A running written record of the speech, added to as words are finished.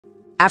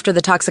After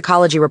the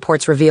toxicology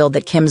reports revealed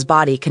that Kim's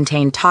body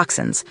contained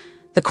toxins,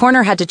 the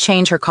coroner had to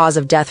change her cause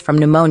of death from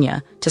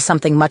pneumonia to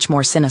something much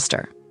more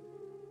sinister.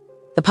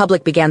 The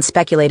public began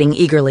speculating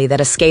eagerly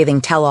that a scathing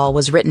tell-all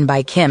was written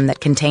by Kim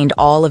that contained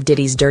all of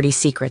Diddy's dirty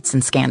secrets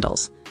and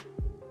scandals.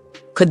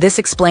 Could this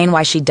explain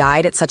why she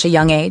died at such a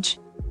young age?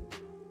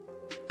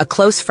 A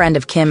close friend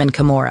of Kim and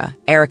Kimora,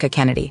 Erica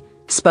Kennedy,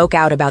 spoke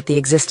out about the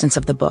existence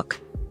of the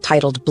book,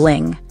 titled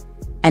Bling,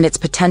 and its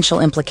potential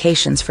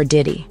implications for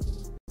Diddy.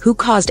 Who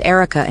caused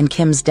Erica and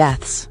Kim's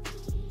deaths?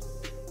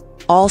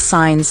 All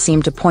signs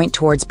seemed to point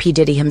towards P.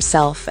 Diddy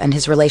himself and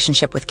his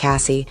relationship with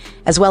Cassie,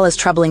 as well as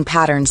troubling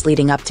patterns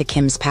leading up to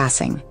Kim's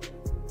passing.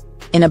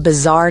 In a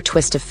bizarre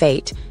twist of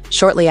fate,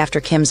 shortly after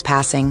Kim's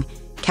passing,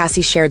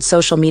 Cassie shared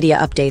social media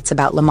updates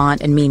about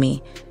Lamont and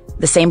Mimi,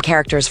 the same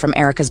characters from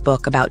Erica's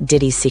book about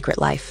Diddy's secret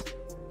life.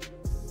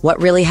 What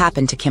really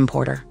happened to Kim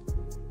Porter?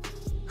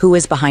 Who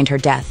is behind her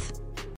death?